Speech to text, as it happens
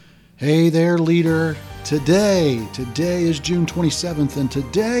Hey there, leader. Today is June 27th, and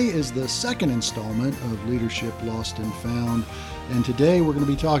today is the second installment of Leadership Lost and Found. And today we're going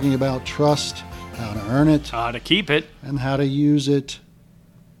to be talking about trust, how to earn it, How to keep it. and how to use it.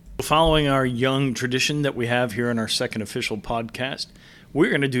 Following our young tradition that we have here in our second official podcast, we're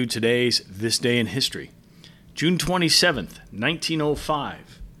going to do today's This Day in History. June 27th,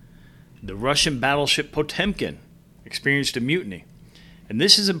 1905. The Russian battleship Potemkin experienced a mutiny. And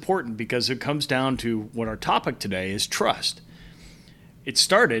this is important because it comes down to what our topic today is trust. It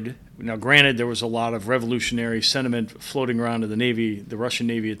started, now granted there was a lot of revolutionary sentiment floating around in the Navy, the Russian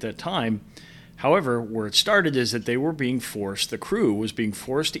Navy at that time. However, where it started is that they were being forced, the crew was being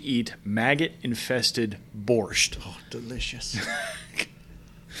forced to eat maggot-infested borscht. Oh, delicious.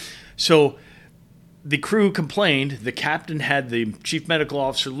 So the crew complained. The captain had the chief medical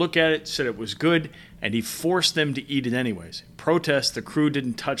officer look at it, said it was good, and he forced them to eat it anyways. In protest, the crew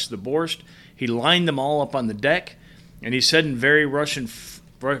didn't touch the borscht. He lined them all up on the deck, and he said in very Russian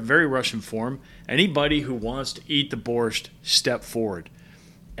form, anybody who wants to eat the borscht, step forward.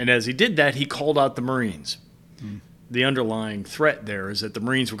 And as he did that, he called out the Marines. The underlying threat there is that the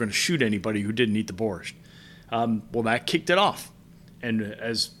Marines were going to shoot anybody who didn't eat the borscht. Well, that kicked it off. And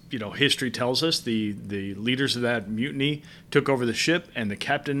as you know, history tells us, the leaders of that mutiny took over the ship, and the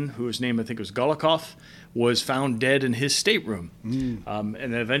captain, whose name I think was Golikov, was found dead in his stateroom. And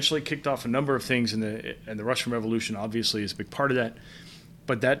that eventually kicked off a number of things, and the Russian Revolution obviously is a big part of that.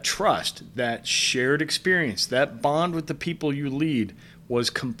 But that trust, that shared experience, that bond with the people you lead was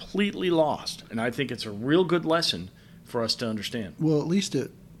completely lost. And I think it's a real good lesson for us to understand. Well, at least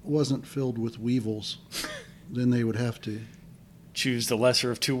it wasn't filled with weevils. Then they would have to choose the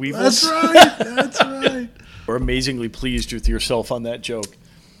lesser of two evils. That's right. We're amazingly pleased with yourself on that joke.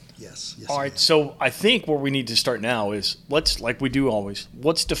 Yes. All right, so I think where we need to start now is like we do always,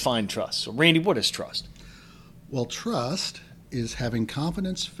 let's define trust. So Randy, what is trust? Well, trust is having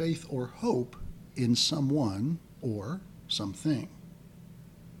confidence, faith, or hope in someone or something.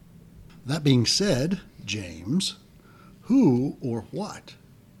 That being said, James, who or what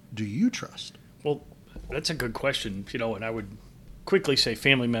do you trust? Well, that's a good question, and I would quickly say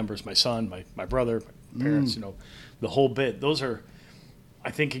family members, my son, my brother, my parents, the whole bit. Those are, I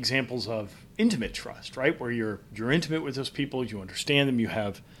think, examples of intimate trust, right? Where you're intimate with those people, you understand them, you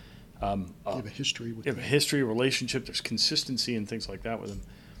have you have a history with them. You have a history, a relationship, there's consistency and things like that with them.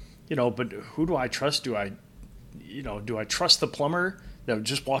 But who do I trust? Do I trust the plumber that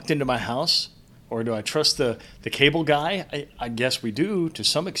just walked into my house? Or do I trust the cable guy? I guess we do to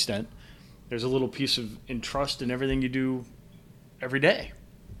some extent. There's a little piece of trust in everything you do every day.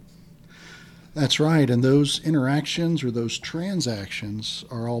 That's right, and those interactions or those transactions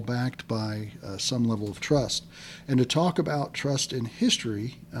are all backed by some level of trust. And to talk about trust in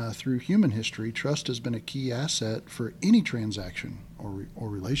history, through human history, trust has been a key asset for any transaction or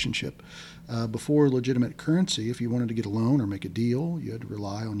relationship. Before legitimate currency, if you wanted to get a loan or make a deal, you had to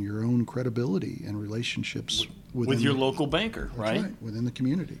rely on your own credibility and relationships with your local banker, right? Within the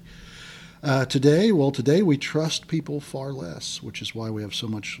community. Today we trust people far less, which is why we have so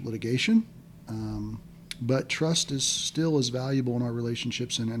much litigation. But trust is still as valuable in our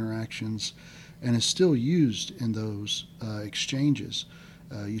relationships and interactions and is still used in those exchanges.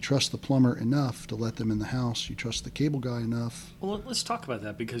 You trust the plumber enough to let them in the house. You trust the cable guy enough. Well, let's talk about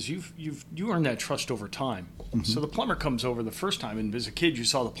that because you earned that trust over time. Mm-hmm. So the plumber comes over the first time, and as a kid, you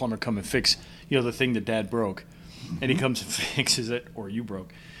saw the plumber come and fix the thing that Dad broke, and he comes and fixes it, or you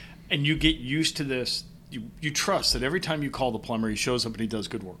broke. And you get used to this. You trust that every time you call the plumber, he shows up and he does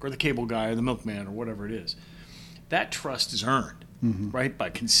good work, or the cable guy, or the milkman, or whatever it is. That trust is earned, right,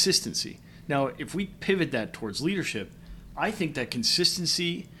 by consistency. Now, if we pivot that towards leadership, I think that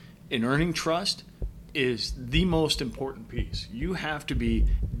consistency in earning trust is the most important piece. You have to be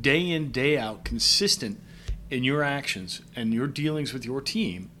day in, day out consistent in your actions and your dealings with your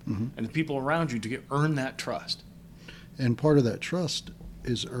team and the people around you to earn that trust. And part of that trust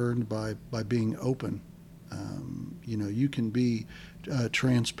is earned by being open. You can be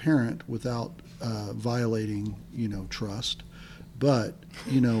transparent without violating, trust. But,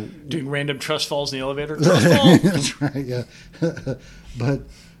 doing random trust falls in the elevator. Trust fall. That's right, yeah.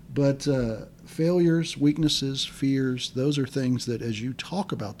 But failures, weaknesses, fears, those are things that as you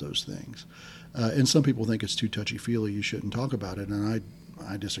talk about those things, and some people think it's too touchy-feely, you shouldn't talk about it, and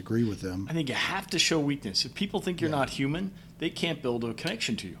I disagree with them. I think you have to show weakness. If people think you're not human, they can't build a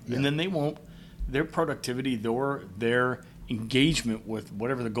connection to you. And then they won't, their productivity, their engagement with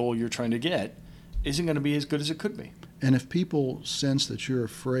whatever the goal you're trying to get isn't going to be as good as it could be. And if people sense that you're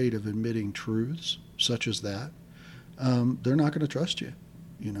afraid of admitting truths such as that, they're not going to trust you.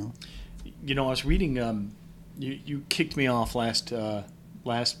 you know. You know, I was reading. You kicked me off last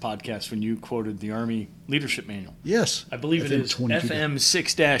podcast when you quoted the Army Leadership Manual. Yes. I believe it is 22. FM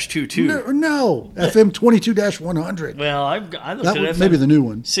 6-22. No, FM 22-100. Well, I looked at FM maybe the new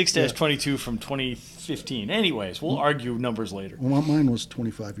one. 6-22 from 2015. Anyways, we'll argue numbers later. Well, mine was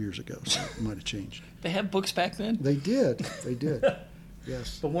 25 years ago, so it might have changed. They had books back then? They did.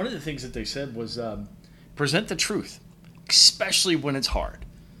 Yes. But one of the things that they said was present the truth, especially when it's hard.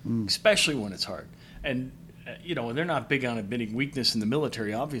 Especially when it's hard. And, they're not big on admitting weakness in the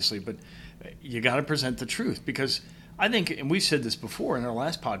military, obviously, but you got to present the truth because I think, and we've said this before in our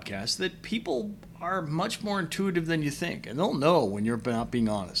last podcast, that people are much more intuitive than you think, and they'll know when you're not being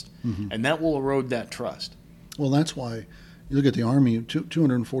honest, and that will erode that trust. Well, that's why you look at the Army,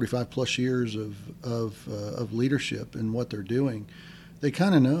 245 plus years of leadership and what they're doing. They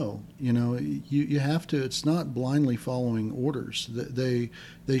kind of know, you have to, it's not blindly following orders. They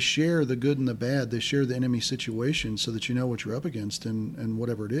share the good and the bad. They share the enemy situation so that you know what you're up against, and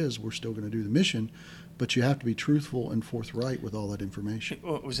whatever it is, we're still going to do the mission. But you have to be truthful and forthright with all that information.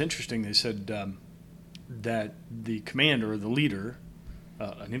 Well, it was interesting. They said that the commander or the leader,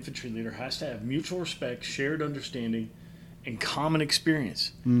 an infantry leader, has to have mutual respect, shared understanding, and common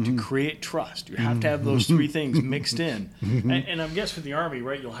experience to create trust. You have to have those three things mixed in. And I guess with the Army,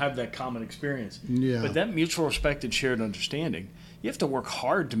 right, you'll have that common experience. Yeah. But that mutual respect and shared understanding, you have to work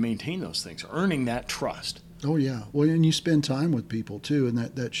hard to maintain those things, earning that trust. Oh, yeah. Well, and you spend time with people, too, and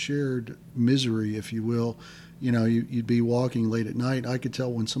that shared misery, if you will. You'd be walking late at night. I could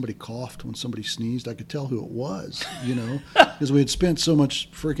tell when somebody coughed, when somebody sneezed. I could tell who it was, because we had spent so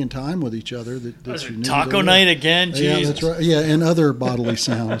much freaking time with each other that you knew. Taco night again? Jesus. Yeah, that's right. Yeah, and other bodily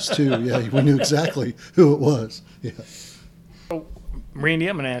sounds, too. Yeah, we knew exactly who it was. Yeah. So, Randy,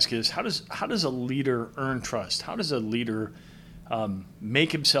 I'm going to ask you this. How does a leader earn trust? How does a leader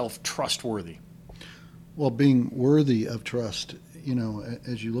make himself trustworthy? Well, being worthy of trust,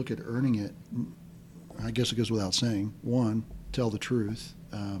 as you look at earning it, I guess it goes without saying. One, tell the truth.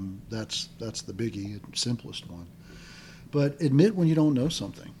 That's the biggie, simplest one. But admit when you don't know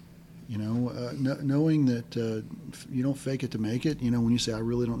something. Knowing that you don't fake it to make it. When you say, I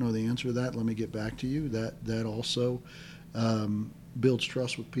really don't know the answer to that, let me get back to you. That also builds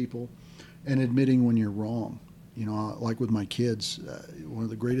trust with people. And admitting when you're wrong. Like with my kids, one of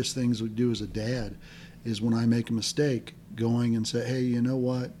the greatest things we do as a dad is when I make a mistake, going and say, hey, you know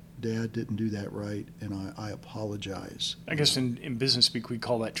what? Dad didn't do that right, and I apologize. I guess in business speak, we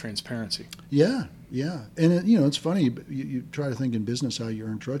call that transparency. Yeah. And, it's funny. You try to think in business how you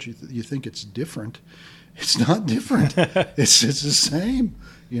earn trust. You think it's different. It's not different. It's the same.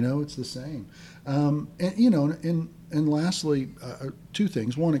 It's the same. And lastly, two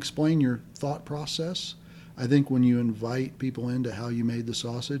things. One, explain your thought process. I think when you invite people into how you made the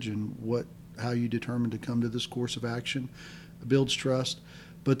sausage and how you determined to come to this course of action, it builds trust.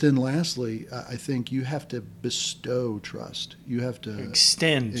 But then lastly, I think you have to bestow trust. You have to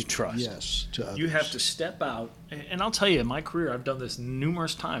extend trust. Yes, to others. You have to step out. And I'll tell you, in my career, I've done this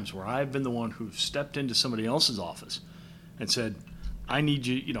numerous times where I've been the one who stepped into somebody else's office and said, I need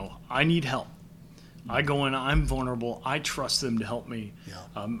you, I need help. I go in, I'm vulnerable. I trust them to help me,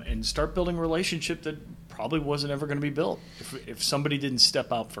 and start building a relationship that probably wasn't ever going to be built if somebody didn't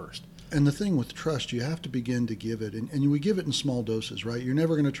step out first. And the thing with trust, you have to begin to give it, and we give it in small doses, right? You're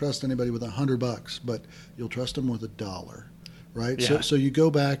never going to trust anybody with $100, but you'll trust them with $1, right? Yeah. So you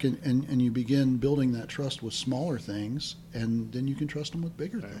go back and you begin building that trust with smaller things, and then you can trust them with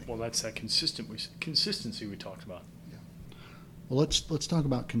bigger things. Well, that's that consistency we talked about. Yeah. Well, let's talk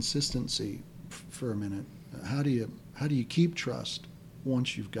about consistency for a minute. How do you keep trust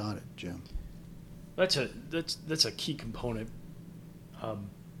once you've got it, Jim? That's a key component.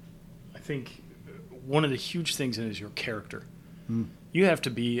 I think one of the huge things in it is your character. You have to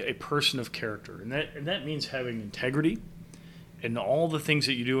be a person of character, and that means having integrity in all the things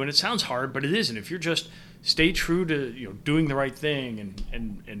that you do. And it sounds hard, but it isn't. If you're just stay true to doing the right thing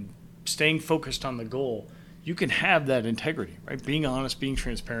and staying focused on the goal, you can have that integrity, right? Being honest, being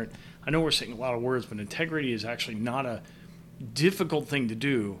transparent. I know we're saying a lot of words, but integrity is actually not a difficult thing to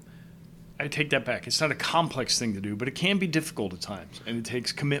do. I take that back. It's not a complex thing to do, but it can be difficult at times, and it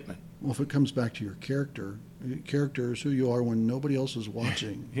takes commitment. Well, if it comes back to your character is who you are when nobody else is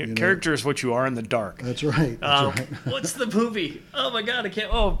watching. Character is what you are in the dark. That's right. What's the movie? Oh, my God, I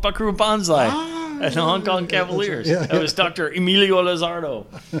can't. Oh, Buckaroo Banzai and the Hong Kong Cavaliers. Right. That was Dr. Emilio Lizardo.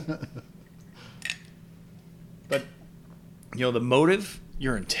 But, the motive,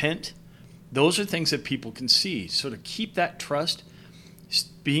 your intent, those are things that people can see. So to keep that trust,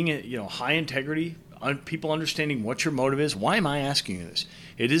 being high integrity, people understanding what your motive is. Why am I asking you this?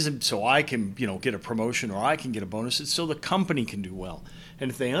 It isn't so I can, get a promotion or I can get a bonus. It's so the company can do well. And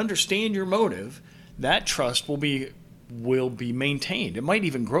if they understand your motive, that trust will be maintained. It might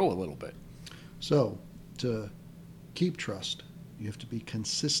even grow a little bit. So to keep trust, you have to be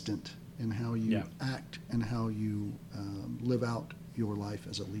consistent in how you act and how you live out your life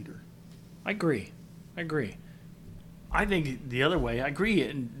as a leader. I agree. I think the other way, I agree,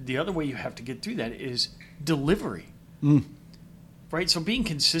 and the other way you have to get through that is delivery. Right? So being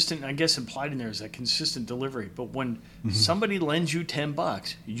consistent, I guess implied in there is that consistent delivery. But when somebody lends you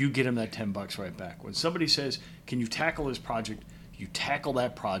 $10, you get them that $10 right back. When somebody says, can you tackle this project, you tackle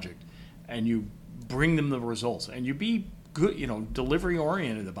that project, and you bring them the results. And you be good, delivery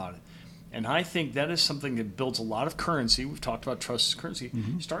oriented about it. And I think that is something that builds a lot of currency. We've talked about trust as currency.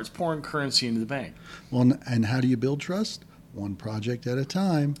 Starts pouring currency into the bank. Well, and how do you build trust? One project at a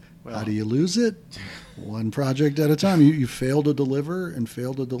time. Well, how do you lose it? One project at a time. You fail to deliver and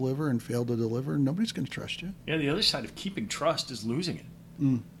fail to deliver and fail to deliver. Nobody's going to trust you. Yeah, the other side of keeping trust is losing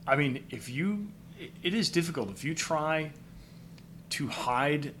it. I mean, it is difficult. If you try to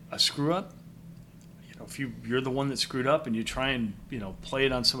hide a screw up, if you're the one that screwed up and you try and play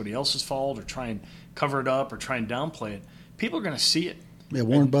it on somebody else's fault or try and cover it up or try and downplay it, people are going to see it. Yeah,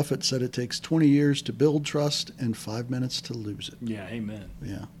 Warren Buffett said it takes 20 years to build trust and 5 minutes to lose it. Yeah, amen.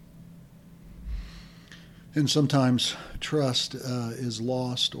 Yeah. And sometimes trust is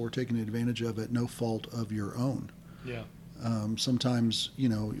lost or taken advantage of at no fault of your own. Yeah. Sometimes,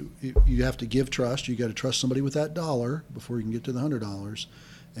 you have to give trust. You got to trust somebody with that dollar before you can get to the $100.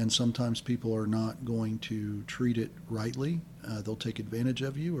 And sometimes people are not going to treat it rightly. They'll take advantage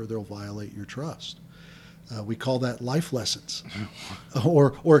of you or they'll violate your trust. We call that life lessons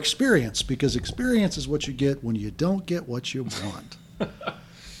or experience, because experience is what you get when you don't get what you want.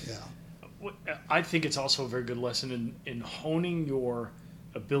 Yeah. I think it's also a very good lesson in honing your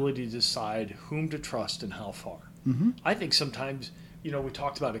ability to decide whom to trust and how far. I think sometimes, we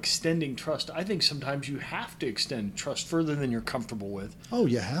talked about extending trust. I think sometimes you have to extend trust further than you're comfortable with. Oh,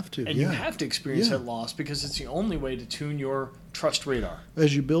 you have to. And you have to experience that loss because it's the only way to tune your trust radar.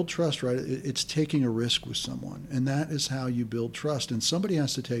 As you build trust, right, it's taking a risk with someone. And that is how you build trust. And somebody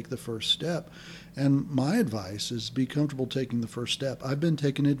has to take the first step. And my advice is be comfortable taking the first step. I've been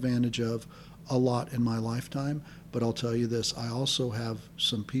taken advantage of a lot in my lifetime, but I'll tell you this, I also have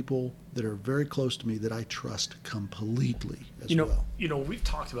some people that are very close to me that I trust completely as well. We've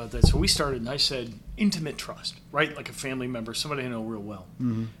talked about that. So we started, and I said intimate trust, right? Like a family member, somebody I know real well.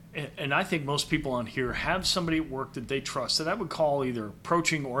 And I think most people on here have somebody at work that they trust that I would call either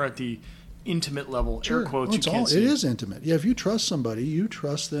approaching or at the intimate level, air quotes, you can't see. It is intimate. Yeah, if you trust somebody, you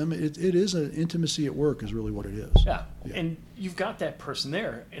trust them. It is an intimacy at work is really what it is. Yeah, and you've got that person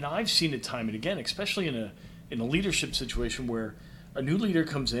there. And I've seen it time and again, especially in a leadership situation where a new leader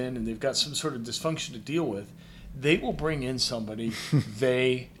comes in and they've got some sort of dysfunction to deal with. They will bring in somebody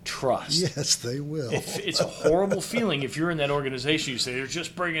they trust. Yes, they will. It's a horrible feeling if you're in that organization. You say they're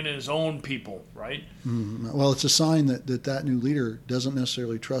just bringing in his own people, right? Well, it's a sign that new leader doesn't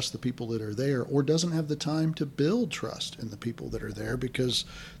necessarily trust the people that are there or doesn't have the time to build trust in the people that are there because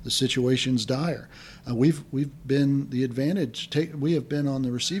the situation's dire. We've been the advantage. We have been on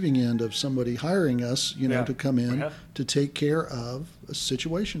the receiving end of somebody hiring us, to come in to take care of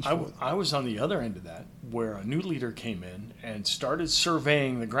situations for them. I was on the other end of that, where a new leader came in and started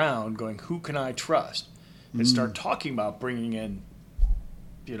surveying the ground, going, who can I trust? And start talking about bringing in,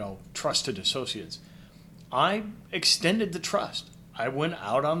 trusted associates. I extended the trust. I went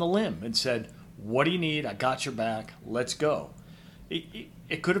out on the limb and said, what do you need? I got your back. Let's go.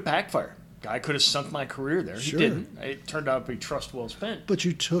 It could have backfired. Guy could have sunk my career there. Sure. He didn't. It turned out to be trust well spent. But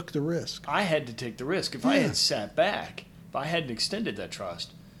you took the risk. I had to take the risk. If I had sat back, if I hadn't extended that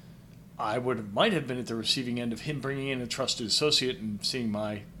trust, I might have been at the receiving end of him bringing in a trusted associate and seeing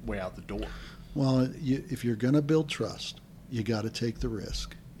my way out the door. Well, if you're going to build trust, you got to take the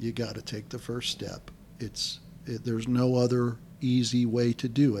risk. You got to take the first step. There's no other easy way to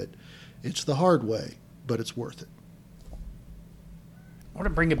do it. It's the hard way, but it's worth it. I want to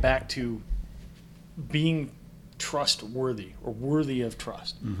bring it back to being trustworthy or worthy of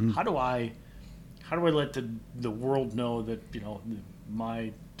trust. How do I let the world know that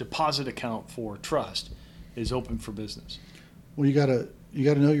my deposit account for trust is open for business? Well, you got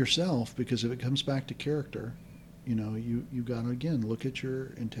to know yourself, because if it comes back to character, you got to again look at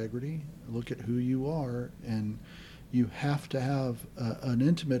your integrity, look at who you are, and you have to have an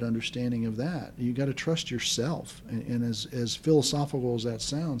intimate understanding of that. You got to trust yourself, and as philosophical as that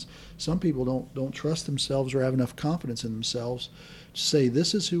sounds, some people don't trust themselves or have enough confidence in themselves to say,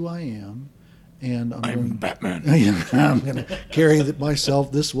 this is who I am, and I'm Batman. I'm going to carry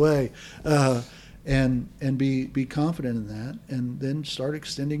myself this way, and be confident in that, and then start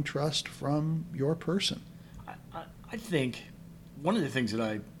extending trust from your person. I think one of the things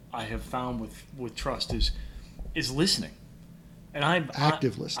that I have found with trust is listening. And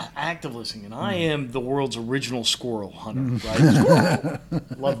Active listening. Active listening. And I am the world's original squirrel hunter, right? Squirrel.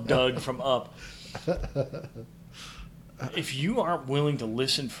 Love Doug from Up. If you aren't willing to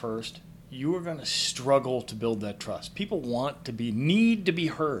listen first, you are going to struggle to build that trust. People need to be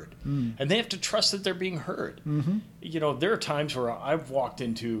heard. And they have to trust that they're being heard. Mm-hmm. There are times where I've walked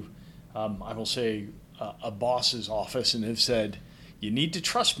into, I will say, a boss's office and have said, you need to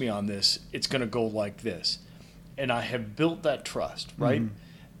trust me on this. It's going to go like this. And I have built that trust, right?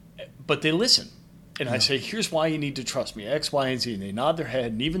 Mm-hmm. But they listen. And I say, here's why you need to trust me, X, Y, and Z. And they nod their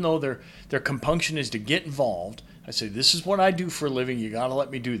head. And even though their compunction is to get involved, I say, this is what I do for a living. You got to let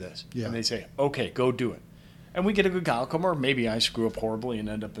me do this. Yeah. And they say, okay, go do it. And we get a good outcome. Or maybe I screw up horribly and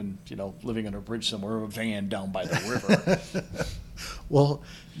end up living on a bridge somewhere, or a van down by the river. Well,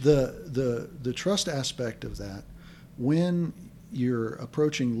 the trust aspect of that, when you're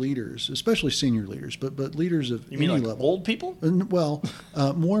approaching leaders, especially senior leaders, but leaders of any level. Old people? Well,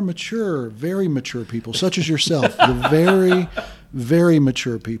 more mature, very mature people, such as yourself, the very, very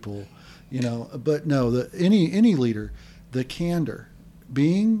mature people, But no, any leader, the candor,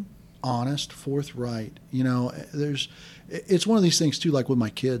 being honest, forthright. It's one of these things too. Like with my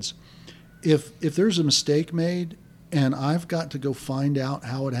kids, if there's a mistake made and I've got to go find out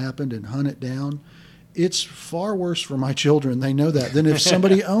how it happened and hunt it down, it's far worse for my children. They know that than if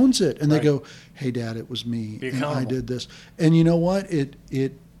somebody owns it and they go, "Hey, Dad, it was me, and I did this." And you know what?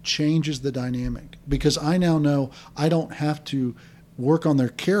 It changes the dynamic, because I now know I don't have to work on their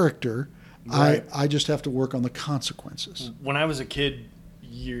character. Right. I just have to work on the consequences. When I was a kid,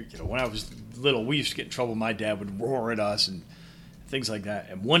 when I was little, we used to get in trouble. My dad would roar at us and things like that.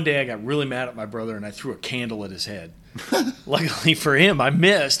 And one day I got really mad at my brother and I threw a candle at his head. Luckily for him, I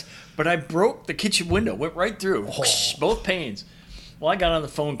missed, but I broke the kitchen window, went right through, both panes. Well, I got on the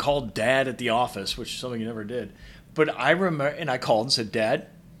phone, called Dad at the office, which is something you never did. But I remember, and I called and said, "Dad,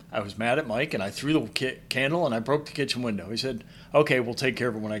 I was mad at Mike and I threw the candle and I broke the kitchen window." He said, "Okay, we'll take care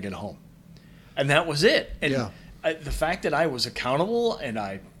of it when I get home." And that was it. And the fact that I was accountable and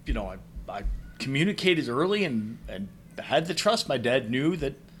I communicated early and had the trust, my dad knew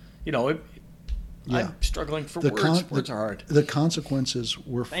that, I'm struggling for words. Words are hard. The consequences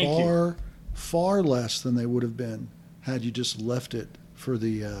were far less than they would have been had you just left it for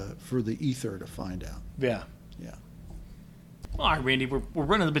the ether to find out. Yeah. Yeah. All right, Randy, we're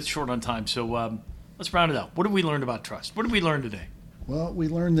running a bit short on time, so let's round it out. What have we learned about trust? What did we learn today? Well, we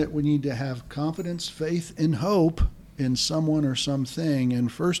learned that we need to have confidence, faith, and hope in someone or something.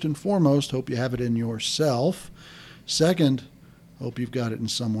 And first and foremost, hope you have it in yourself. Second, hope you've got it in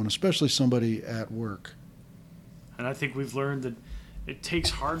someone, especially somebody at work. And I think we've learned that it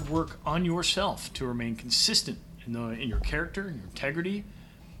takes hard work on yourself to remain consistent in your character, in your integrity,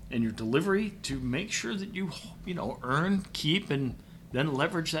 in your delivery, to make sure that you earn, keep, and then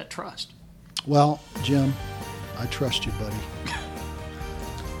leverage that trust. Well, Jim, I trust you, buddy.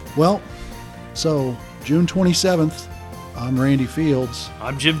 Well, so June 27th, I'm Randy Fields.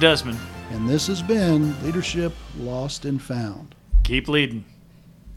 I'm Jim Desmond. And this has been Leadership Lost and Found. Keep leading.